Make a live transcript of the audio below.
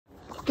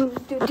Welcome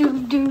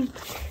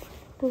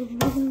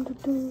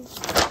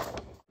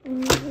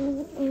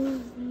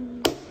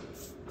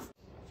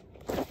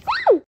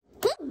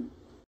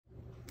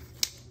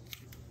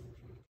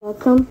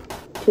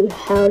to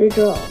How to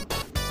Draw.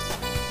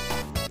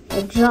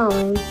 A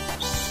drawing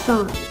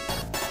Sonic.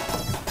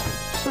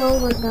 So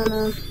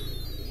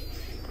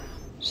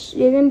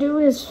you're gonna do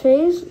his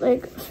face,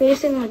 like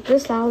facing like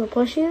this, how the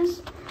plush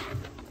is.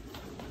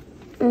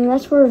 And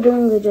that's what we're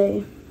doing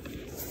today.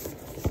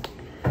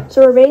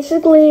 So we're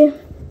basically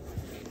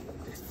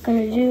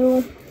gonna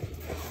do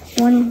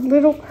one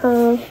little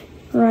curve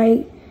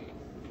right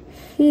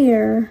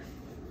here.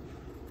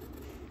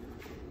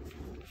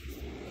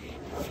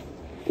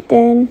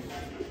 Then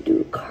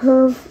do a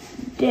curve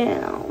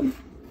down.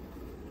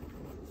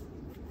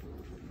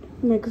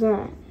 Like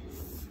that.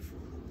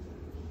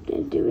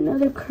 Gonna do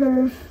another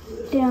curve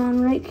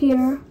down right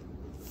here.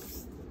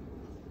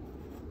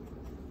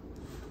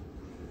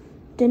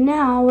 Then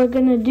now we're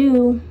gonna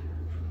do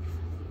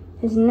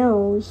his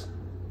nose.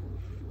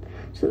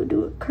 So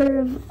do a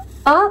curve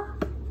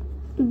up,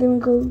 then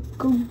go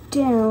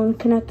down,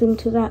 connecting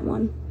to that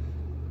one.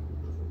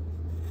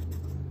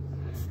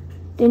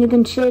 Then you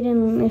can shade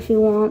in if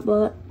you want,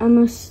 but I'm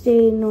gonna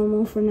stay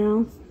normal for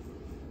now.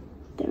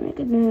 Then we're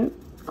gonna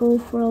go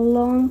for a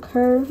long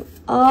curve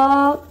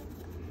up,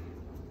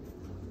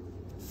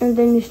 and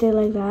then you stay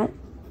like that.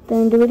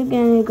 Then do it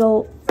again and you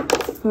go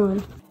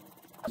on.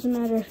 Doesn't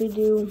matter if you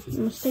do a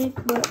mistake,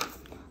 but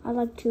I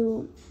like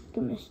to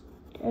do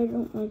I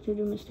don't like to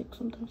do mistakes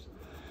sometimes.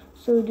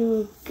 So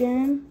do it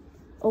again.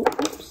 Oh,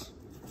 oops.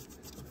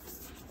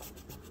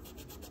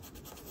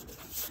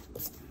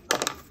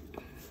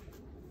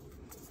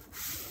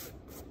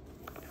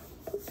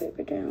 Put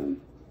paper down.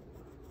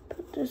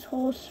 Put this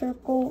whole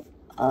circle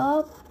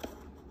up.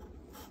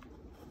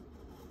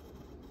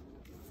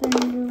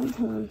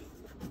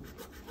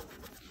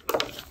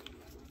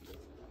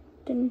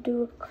 Then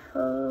do a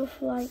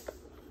curve like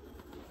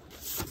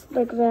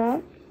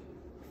that.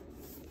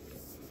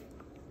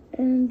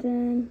 And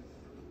then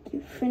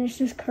you finish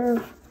this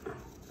curve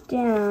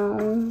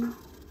down.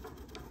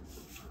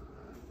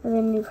 And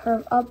then you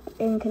curve up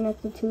and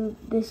connect it to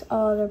this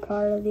other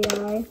part of the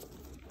eye.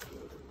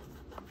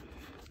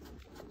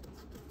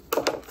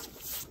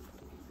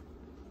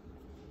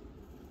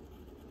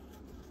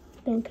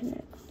 Then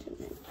connect it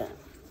like that.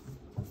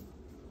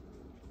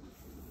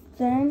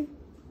 Then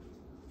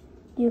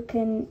you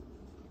can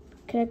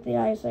connect the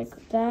eyes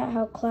like that,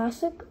 how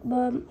classic,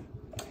 but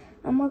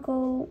I'm gonna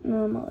go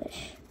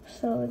normalish.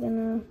 So we're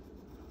gonna,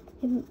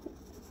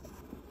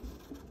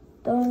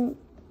 don't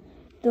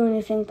do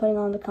anything putting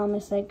on the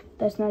comments, like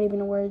that's not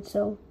even a word,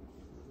 so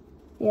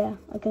yeah,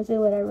 I can say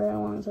whatever I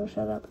want, so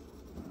shut up.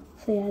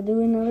 So yeah, do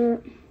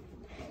another,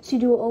 so you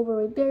do an over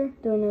right there,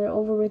 do another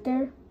over right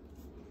there,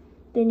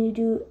 then you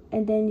do,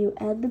 and then you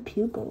add the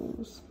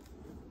pupils.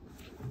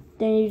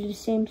 Then you do the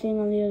same thing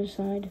on the other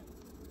side.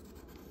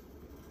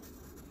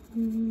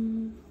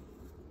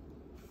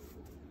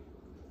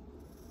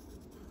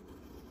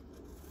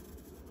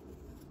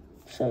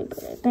 So you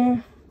put it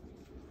there.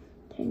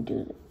 Then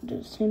do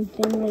the same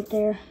thing right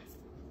there.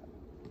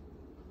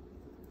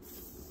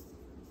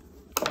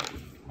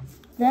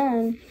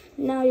 Then,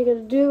 now you're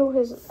gonna do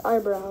his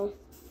eyebrow.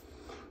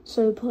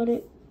 So you put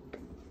it,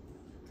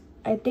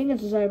 I think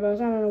it's his eyebrows,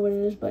 I don't know what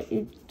it is, but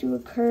you do a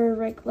curve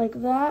right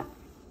like that.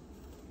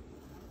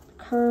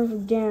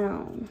 Curve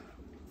down.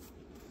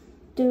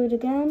 Do it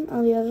again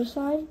on the other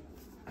side.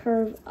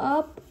 Curve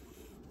up.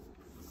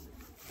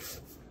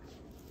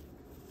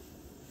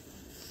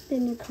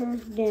 Then you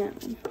curve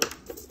down.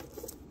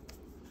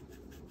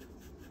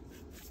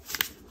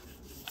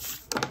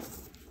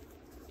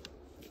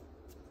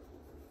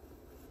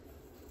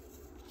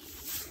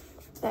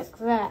 Like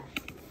that.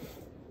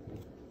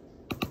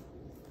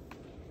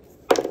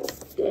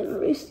 Then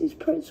erase these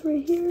parts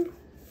right here.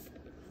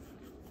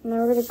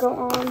 Now we're gonna go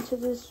on to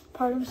this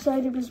part of the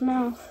side of his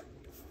mouth.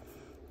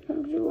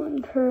 I'm gonna do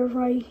one curve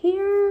right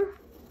here.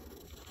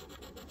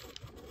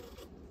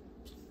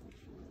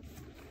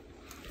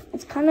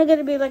 It's kind of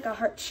gonna be like a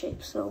heart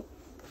shape, so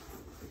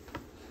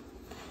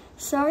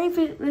sorry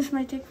if this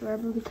might take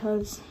forever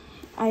because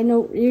I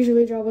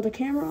usually draw with the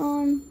camera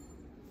on.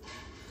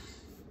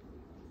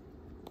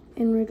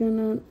 And we're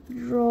gonna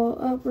draw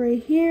up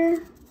right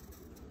here.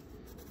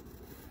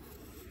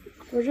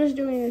 We're just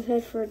doing his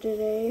head for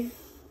today.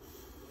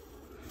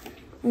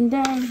 And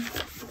then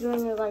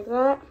doing it like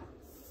that.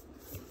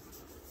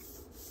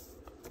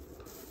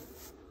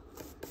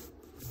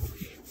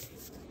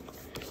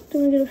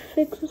 Then we're gonna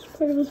fix this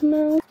part of his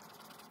mouth.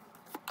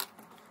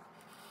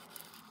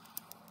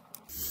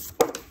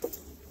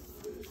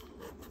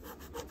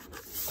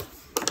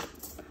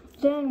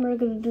 Then we're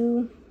gonna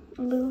do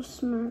a little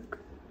smirk.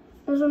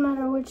 Doesn't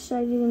matter which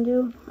side you can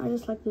do. I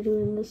just like to do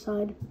it on this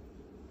side.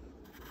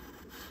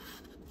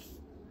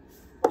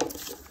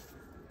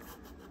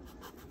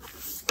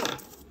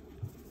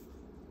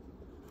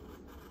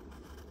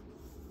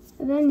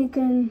 And then you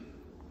can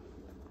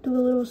do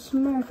a little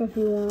smirk if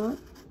you want.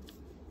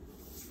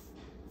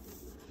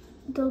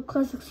 the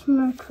classic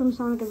Smirk from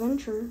Sonic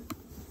Adventure.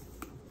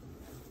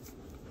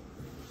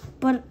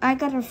 But I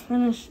gotta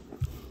finish.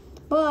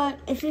 But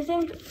if you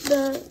think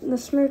the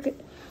Smirk,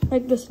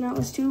 like the snout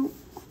was too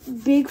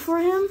big for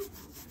him,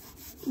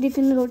 you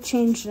can go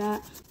change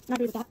that. Not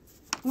agree with that.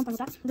 I'm fine with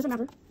that. It doesn't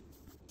matter.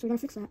 So we gotta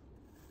fix that.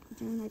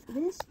 And like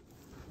this.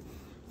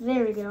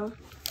 There we go.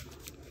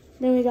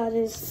 Then we got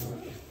his.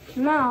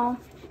 Now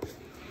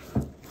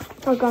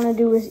we're gonna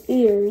do his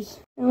ears.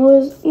 And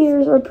his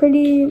ears are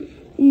pretty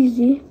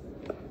easy.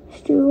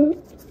 Just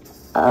do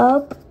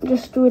up.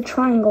 Just do a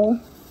triangle.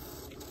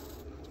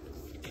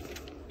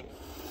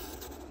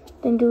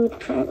 Then do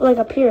like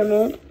a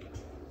pyramid.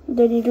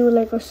 Then you do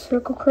like a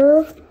circle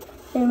curve.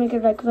 Then make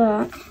it like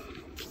that.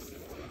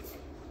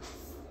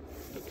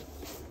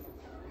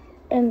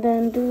 And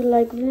then do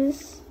like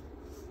this.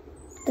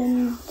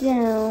 Then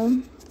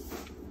down.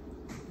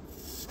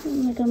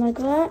 Make it like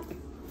that.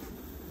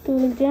 Do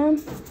it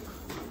again.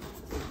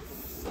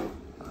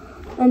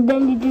 And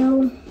then you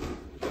do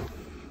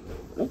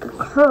like a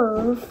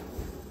curve.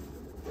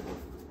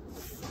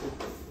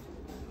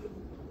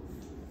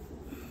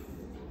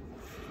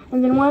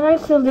 And then what I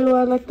still do,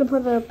 I like to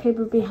put the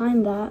paper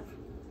behind that.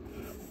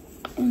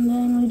 And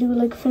then we do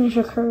like finish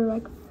a curve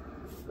like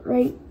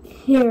right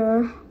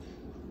here.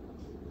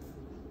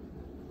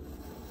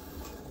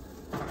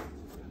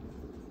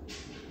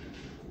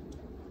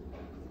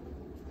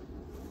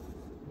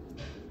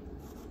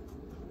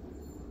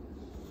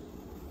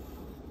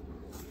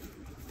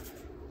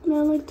 And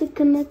I like to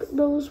connect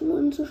those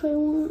ones if I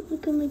want. I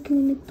can like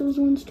connect those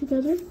ones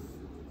together.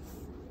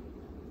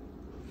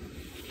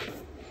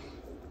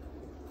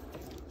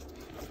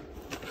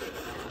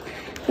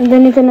 And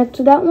then you connect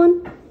to that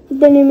one.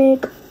 Then you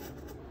make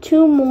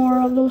 2 more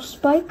of those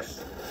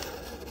spikes.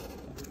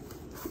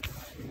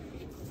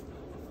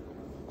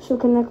 So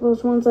connect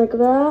those ones like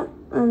that,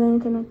 and then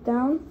connect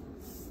down.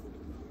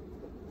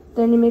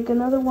 Then you make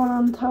another one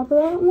on top of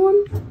that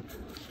one.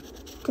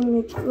 Then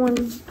make one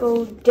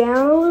go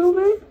down a little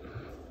bit.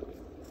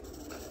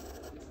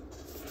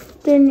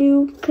 Then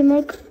you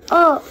connect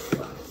up.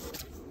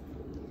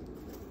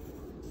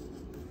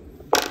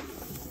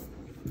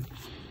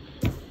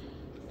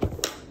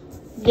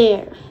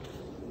 There.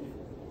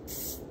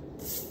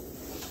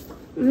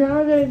 Now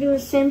we're going to do the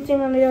same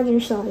thing on the other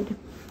side.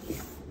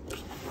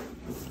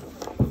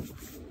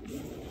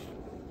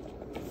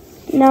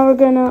 Now we're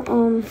going to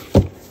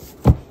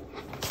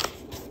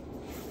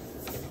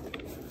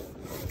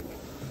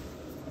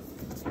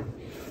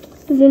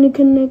then you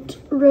connect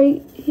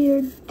right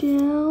here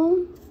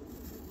down.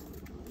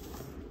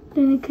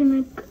 Then you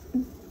connect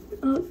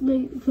up,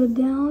 like go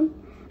down.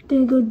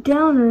 Then you go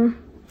downer.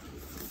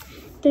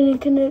 Then you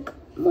connect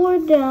more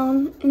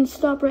down and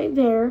stop right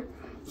there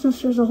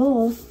since there's a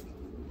hole.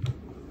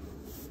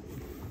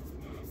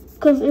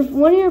 Because if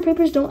one of your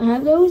papers don't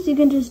have those, you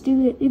can just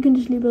do it. You can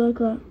just leave it like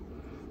that.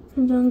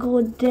 And then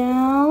go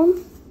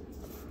down,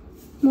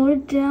 more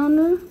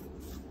downer.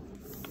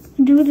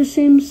 Do the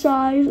same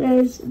size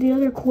as the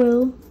other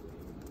quill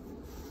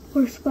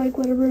or spike,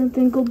 whatever, and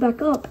then go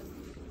back up.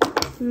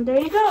 And there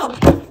you go.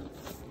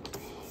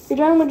 You're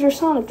done with your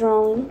Sonic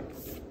drawing.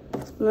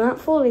 Not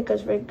fully,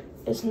 because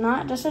it's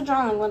not just a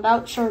drawing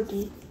without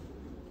Sharpie.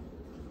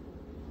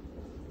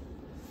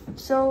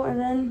 So, and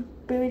then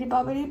bibbidi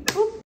bobbidi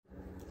boop.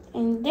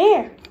 And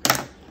there.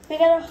 We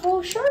got a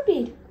whole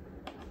Sharpie.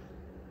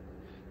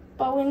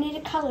 But we need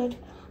it colored.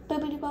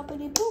 Bibbidi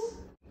bobbidi boop.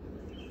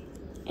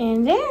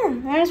 And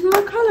there's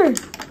more color.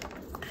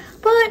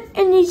 But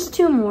it needs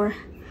 2 more.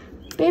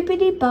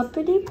 Bibbidi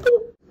boppidi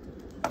boop.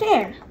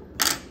 There.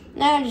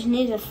 Now I just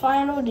need the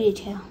final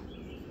detail.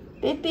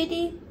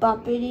 Bibbidi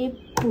boppidi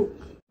boop.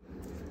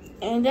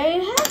 And there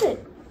you have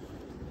it.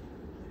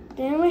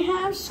 Then we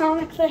have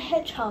Sonic the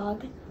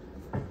Hedgehog.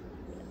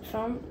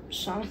 From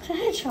Sonic the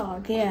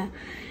Hedgehog, yeah.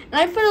 And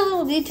I put a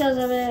little details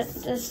of it.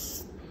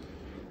 Just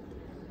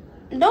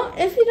don't,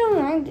 if you don't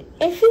mind,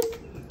 if you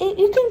can,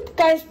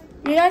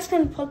 you guys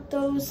can put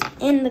those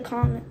in the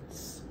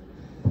comments.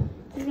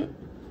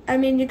 I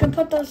mean, you can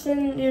put those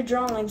in your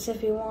drawings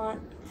if you want.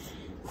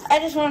 I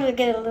just wanted to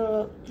get a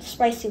little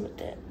spicy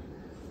with it.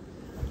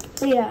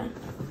 But yeah,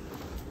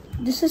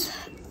 this is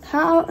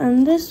how,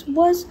 and this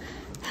was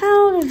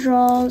how to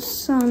draw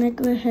Sonic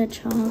the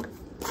Hedgehog.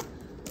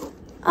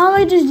 All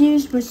I just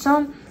used was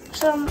some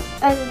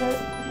editor,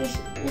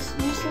 just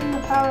using the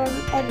power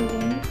of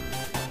editing.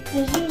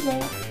 Just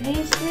using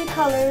these 3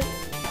 colors,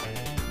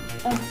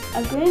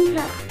 a green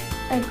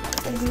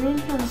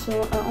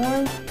pencil, an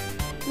orange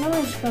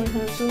color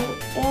pencil,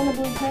 and a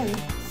blue pen.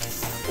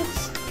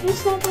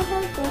 It's not that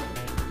hard, but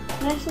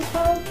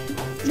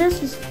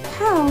this is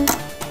how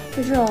to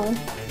draw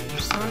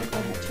Sonic the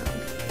Hedgehog.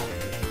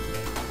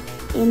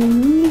 And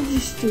I'm going to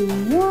just do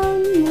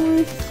one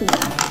more thing.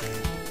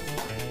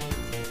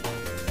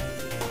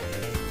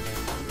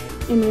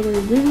 And we're going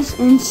to do this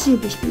in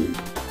super speed.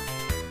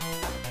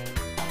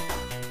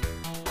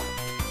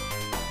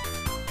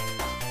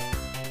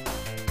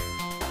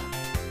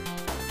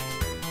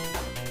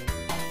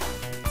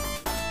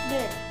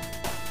 There.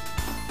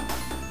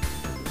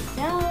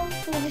 Now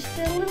for the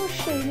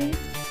maybe.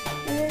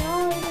 And then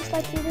all I just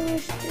like to do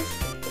is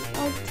just,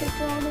 I'll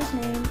take all his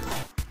name.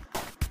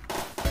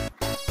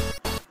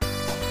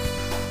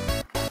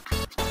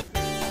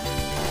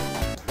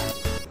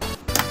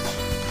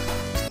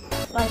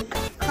 Like,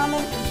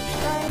 comment, and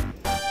subscribe.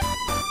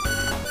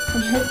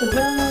 And hit the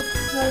bell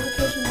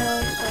notification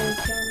bell so you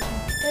can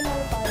get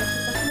notified if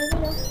you post a new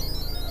video.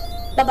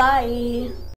 Bye-bye.